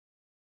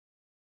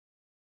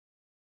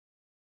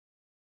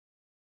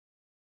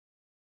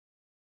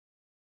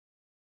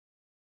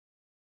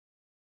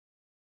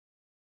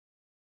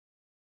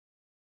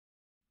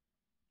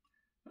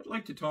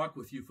like to talk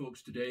with you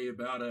folks today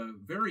about a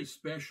very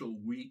special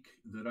week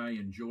that I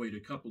enjoyed a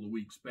couple of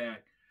weeks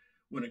back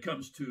when it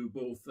comes to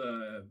both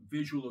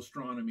visual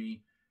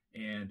astronomy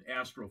and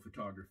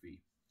astrophotography.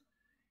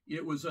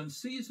 It was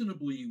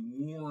unseasonably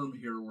warm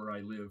here where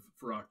I live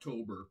for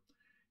October,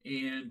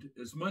 and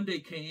as Monday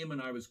came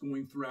and I was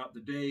going throughout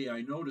the day,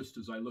 I noticed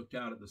as I looked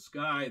out at the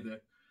sky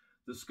that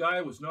the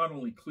sky was not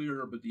only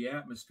clear, but the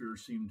atmosphere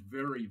seemed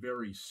very,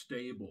 very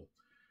stable.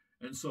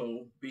 And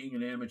so, being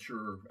an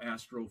amateur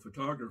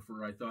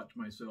astrophotographer, I thought to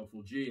myself,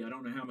 well, gee, I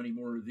don't know how many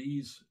more of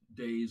these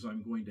days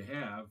I'm going to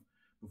have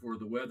before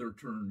the weather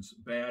turns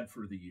bad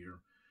for the year.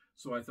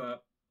 So I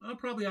thought, I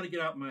probably ought to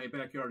get out in my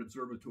backyard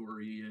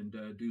observatory and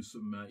do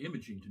some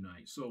imaging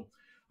tonight. So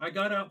I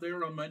got out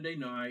there on Monday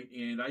night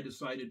and I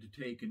decided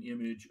to take an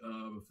image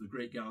of the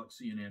great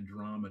galaxy in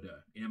Andromeda,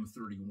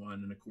 M31,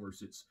 and of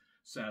course its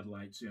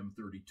satellites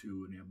M32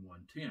 and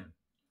M110.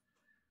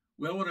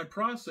 Well, when I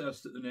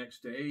processed it the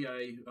next day,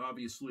 I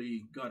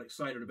obviously got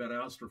excited about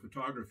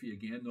astrophotography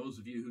again. Those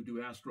of you who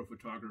do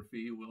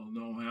astrophotography will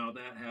know how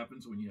that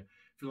happens when you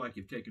feel like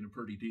you've taken a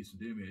pretty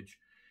decent image.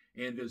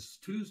 And as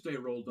Tuesday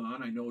rolled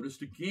on, I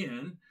noticed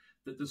again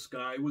that the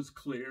sky was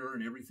clear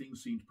and everything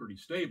seemed pretty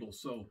stable.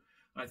 So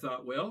I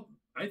thought, well,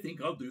 I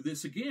think I'll do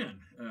this again.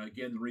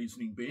 Again, the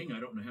reasoning being, I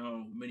don't know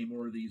how many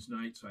more of these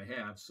nights I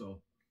have.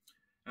 So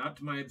out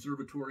to my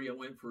observatory, I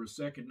went for a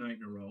second night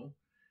in a row.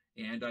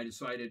 And I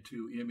decided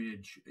to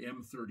image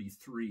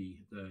M33,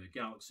 the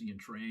galaxy in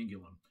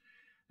Triangulum.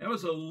 That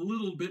was a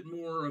little bit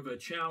more of a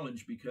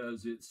challenge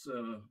because it's,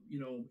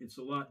 it's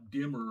a lot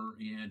dimmer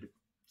and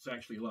it's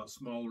actually a lot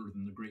smaller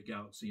than the great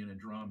galaxy in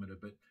Andromeda.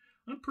 But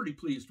I'm pretty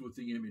pleased with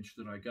the image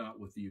that I got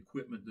with the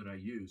equipment that I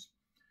used.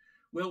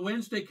 Well,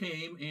 Wednesday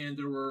came and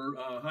there were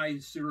high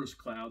cirrus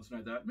clouds, and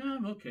I thought,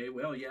 no, okay,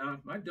 well, yeah,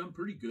 I've done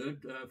pretty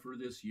good for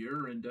this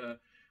year, and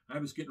I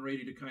was getting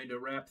ready to kind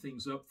of wrap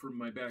things up from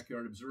my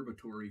backyard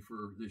observatory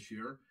for this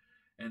year.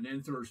 And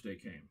then Thursday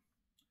came.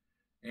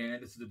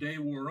 And as the day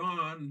wore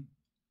on,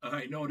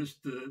 I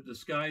noticed the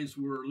skies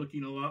were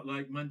looking a lot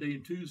like Monday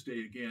and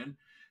Tuesday again.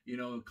 You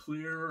know,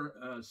 clear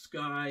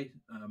sky,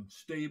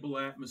 stable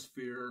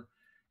atmosphere.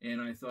 And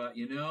I thought,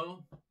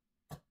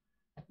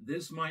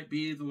 this might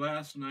be the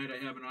last night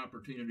I have an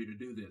opportunity to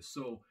do this.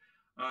 So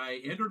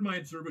I entered my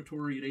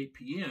observatory at 8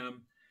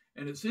 p.m.,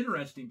 and it's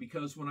interesting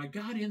because when I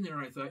got in there,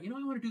 I thought, I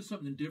want to do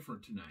something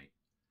different tonight.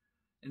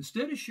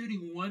 Instead of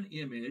shooting one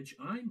image,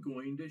 I'm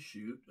going to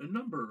shoot a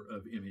number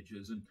of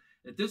images. And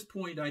at this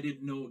point, I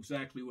didn't know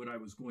exactly what I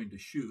was going to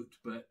shoot,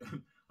 but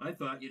I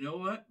thought, you know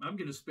what? I'm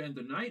going to spend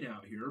the night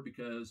out here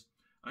because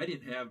I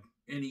didn't have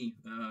any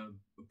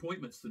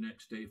appointments the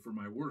next day for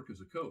my work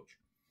as a coach.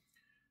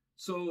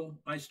 So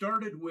I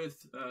started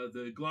with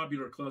the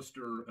globular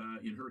cluster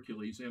in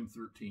Hercules,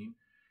 M13.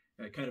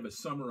 Kind of a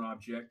summer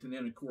object, and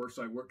then of course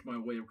I worked my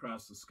way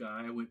across the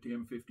sky. I went to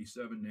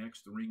M57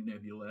 next, the Ring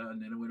Nebula,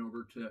 and then I went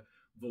over to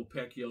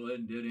Vulpecula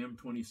and did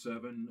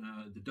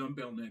M27, the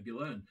Dumbbell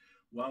Nebula. And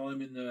while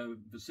I'm in the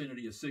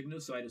vicinity of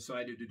Cygnus, I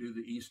decided to do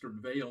the Eastern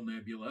Veil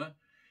Nebula.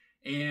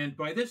 And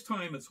by this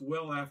time it's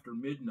well after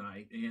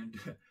midnight, and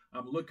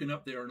I'm looking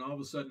up there, and all of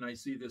a sudden I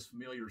see this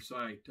familiar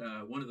sight.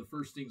 One of the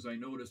first things I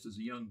noticed as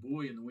a young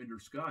boy in the winter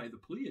sky, the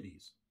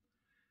Pleiades.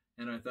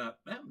 And I thought,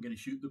 I'm going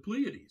to shoot the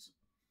Pleiades.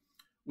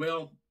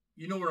 Well,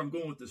 you know where I'm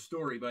going with this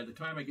story. By the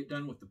time I get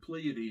done with the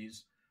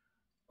Pleiades,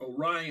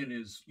 Orion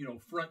is,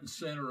 front and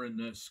center in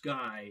the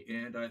sky.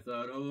 And I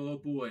thought,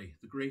 oh boy,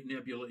 the great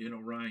nebula in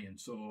Orion.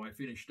 So I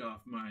finished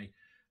off my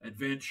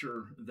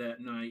adventure that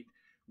night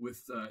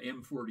with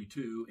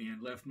M42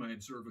 and left my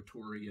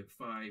observatory at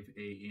 5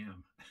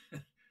 a.m.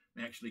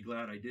 I'm actually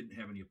glad I didn't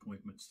have any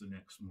appointments the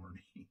next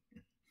morning.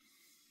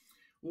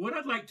 Well, what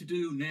I'd like to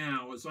do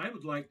now is I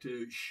would like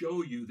to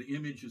show you the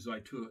images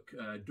I took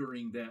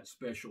during that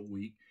special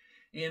week.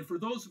 And for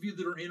those of you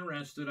that are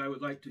interested, I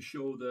would like to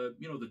show the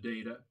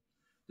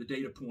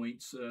data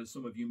points.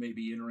 Some of you may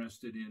be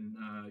interested in,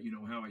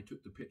 how I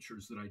took the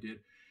pictures that I did.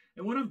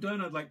 And when I'm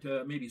done, I'd like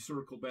to maybe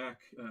circle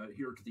back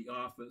here to the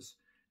office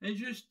and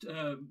just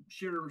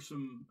share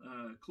some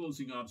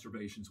closing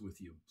observations with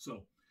you.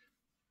 So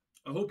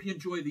I hope you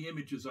enjoy the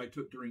images I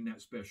took during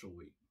that special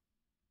week.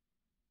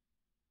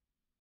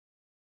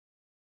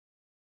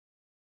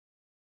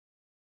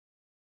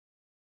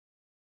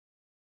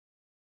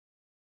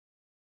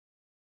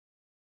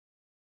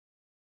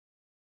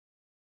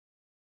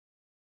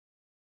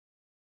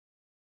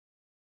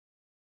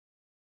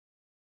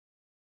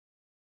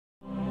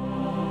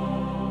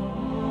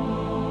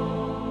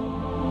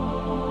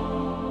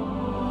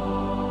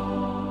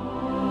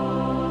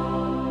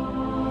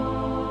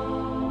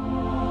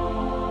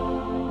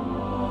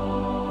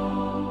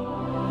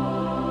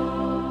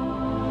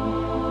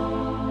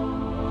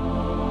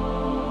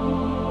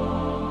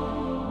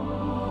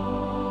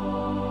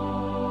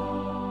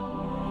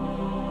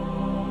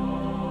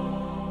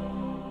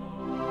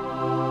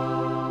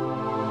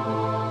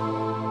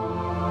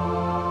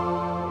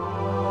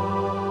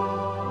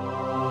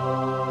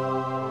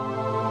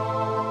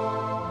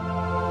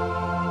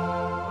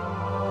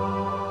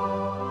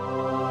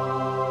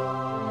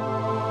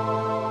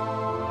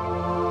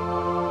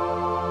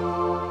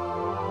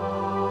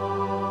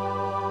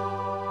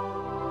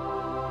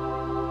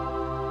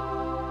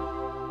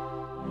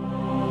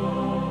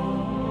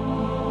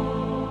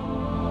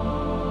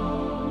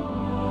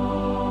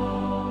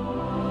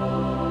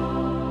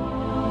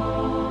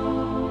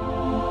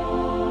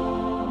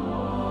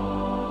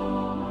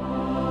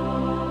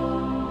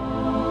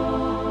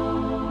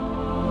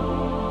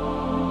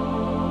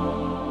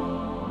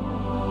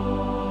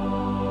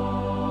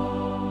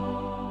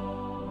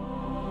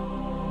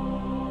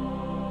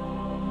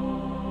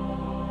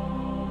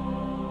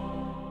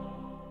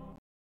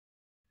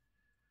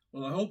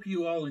 Well, I hope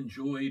you all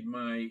enjoyed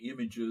my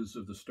images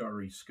of the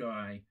starry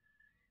sky.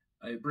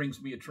 It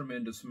brings me a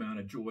tremendous amount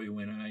of joy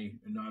when I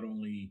not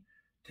only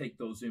take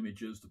those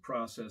images, the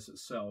process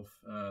itself,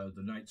 the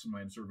nights in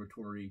my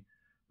observatory,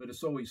 but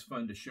it's always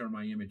fun to share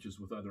my images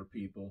with other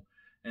people.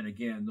 And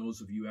again,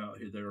 those of you out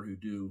there who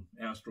do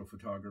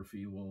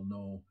astrophotography will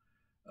know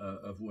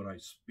of what I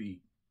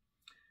speak.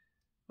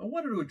 I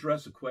wanted to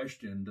address a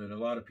question that a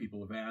lot of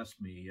people have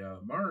asked me.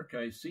 Mark,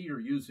 I see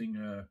you're using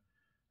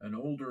an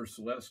older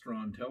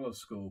Celestron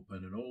telescope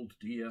and an old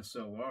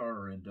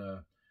DSLR,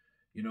 and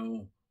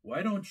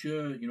why don't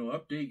you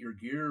update your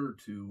gear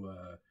to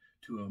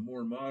a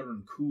more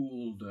modern,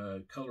 cooled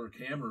color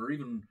camera, or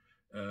even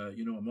a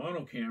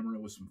mono camera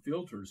with some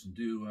filters, and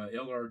do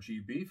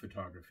LRGB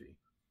photography?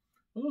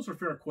 Well, those are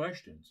fair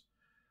questions.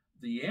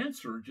 The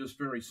answer, just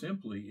very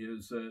simply,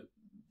 is the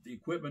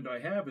equipment I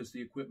have is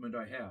the equipment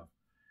I have.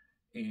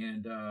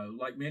 And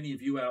like many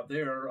of you out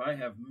there, I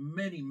have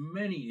many,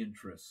 many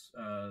interests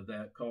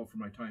that call for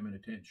my time and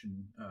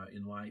attention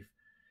in life.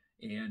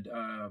 And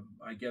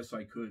I guess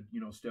I could,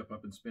 step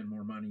up and spend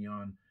more money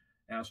on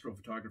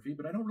astrophotography,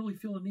 but I don't really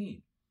feel a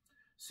need.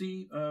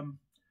 See,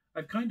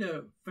 I've kind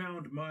of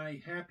found my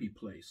happy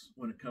place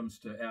when it comes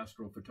to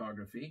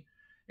astrophotography,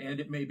 and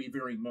it may be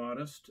very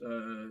modest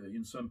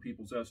in some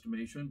people's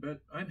estimation,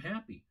 but I'm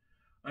happy.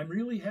 I'm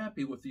really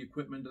happy with the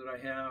equipment that I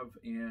have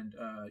and,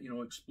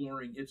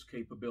 exploring its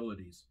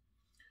capabilities.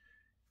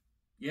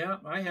 Yeah,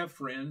 I have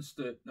friends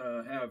that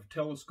have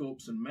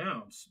telescopes and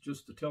mounts.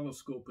 Just the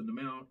telescope and the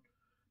mount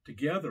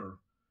together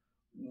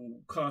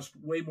cost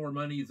way more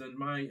money than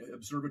my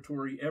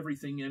observatory,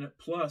 everything in it,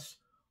 plus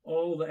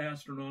all the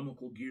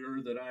astronomical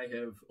gear that I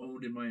have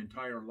owned in my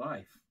entire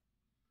life.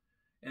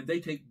 And they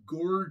take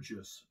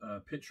gorgeous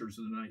pictures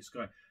of the night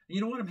sky. And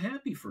you know what? I'm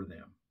happy for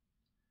them.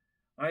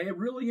 I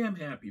really am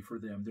happy for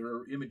them.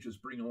 Their images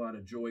bring a lot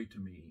of joy to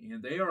me,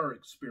 and they are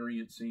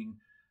experiencing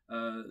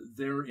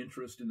their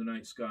interest in the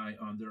night sky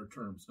on their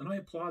terms, and I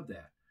applaud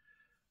that.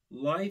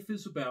 Life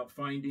is about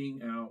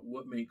finding out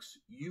what makes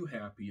you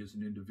happy as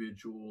an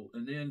individual,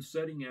 and then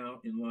setting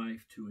out in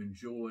life to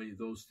enjoy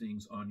those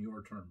things on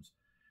your terms.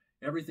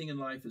 Everything in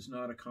life is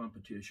not a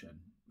competition,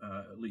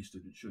 at least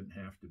it shouldn't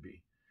have to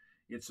be.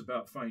 It's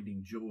about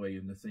finding joy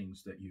in the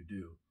things that you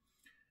do.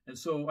 And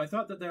so I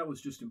thought that that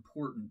was just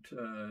important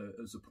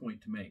as a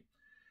point to make.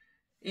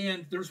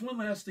 And there's one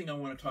last thing I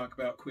want to talk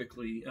about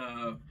quickly.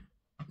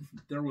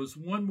 There was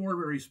one more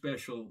very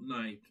special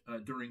night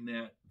during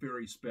that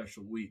very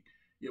special week.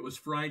 It was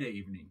Friday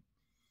evening.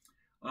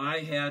 I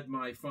had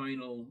my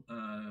final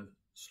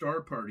star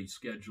party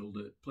scheduled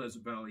at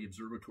Pleasant Valley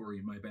Observatory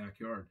in my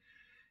backyard.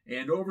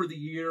 And over the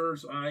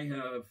years, I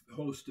have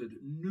hosted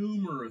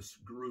numerous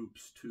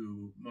groups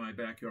to my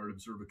backyard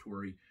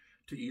observatory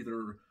to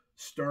either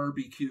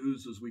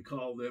starbecues, as we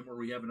call them, where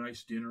we have a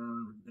nice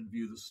dinner and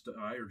view the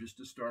sky, or just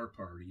a star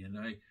party. And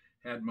I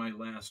had my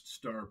last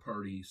star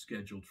party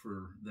scheduled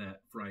for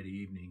that Friday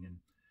evening. And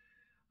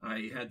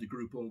I had the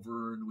group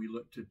over, and we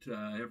looked at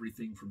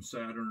everything from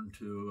Saturn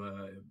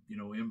to,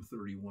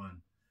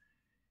 M31.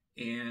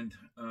 And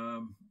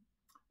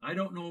I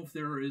don't know if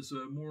there is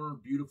a more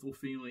beautiful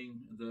feeling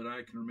that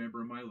I can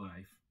remember in my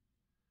life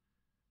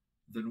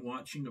than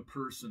watching a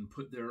person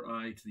put their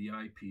eye to the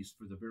eyepiece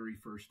for the very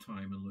first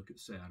time and look at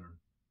Saturn.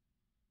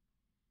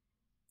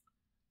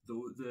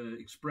 The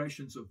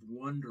expressions of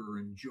wonder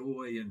and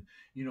joy and,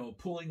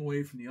 pulling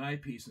away from the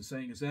eyepiece and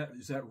saying, is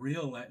that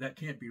real? That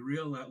can't be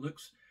real. That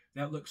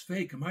looks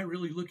fake. Am I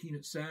really looking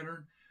at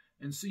Saturn?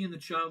 And seeing the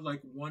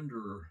childlike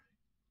wonder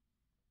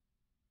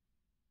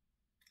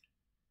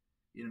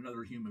in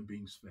another human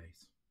being's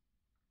face.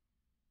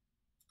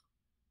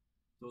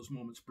 Those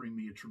moments bring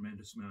me a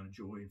tremendous amount of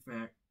joy. In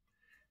fact,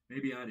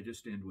 maybe I ought to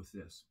just end with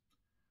this.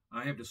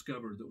 I have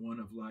discovered that one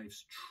of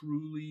life's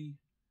truly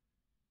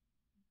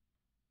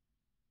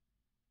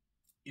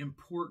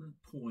important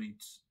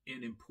points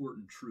and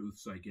important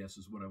truths, I guess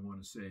is what I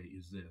want to say,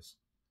 is this.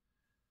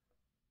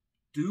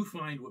 Do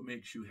find what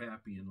makes you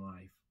happy in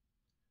life.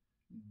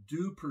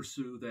 Do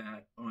pursue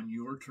that on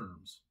your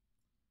terms.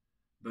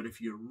 But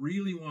if you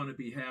really want to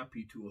be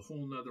happy to a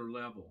whole nother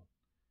level,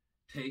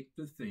 take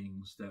the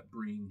things that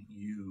bring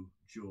you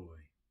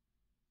joy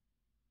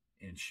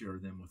and share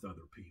them with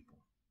other people.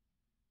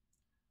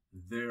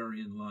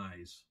 Therein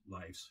lies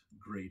life's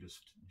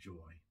greatest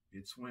joy.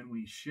 It's when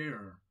we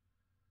share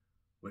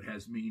what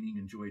has meaning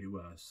and joy to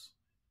us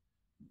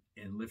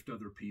and lift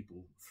other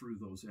people through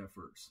those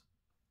efforts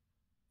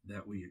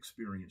that we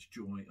experience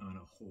joy on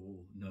a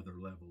whole nother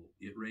level.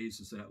 It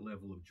raises that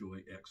level of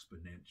joy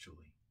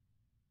exponentially.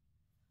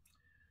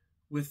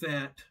 With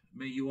that,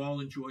 may you all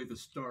enjoy the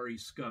starry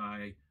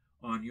sky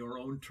on your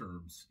own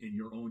terms, in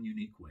your own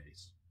unique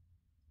ways.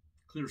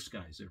 Clear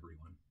skies,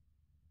 everyone.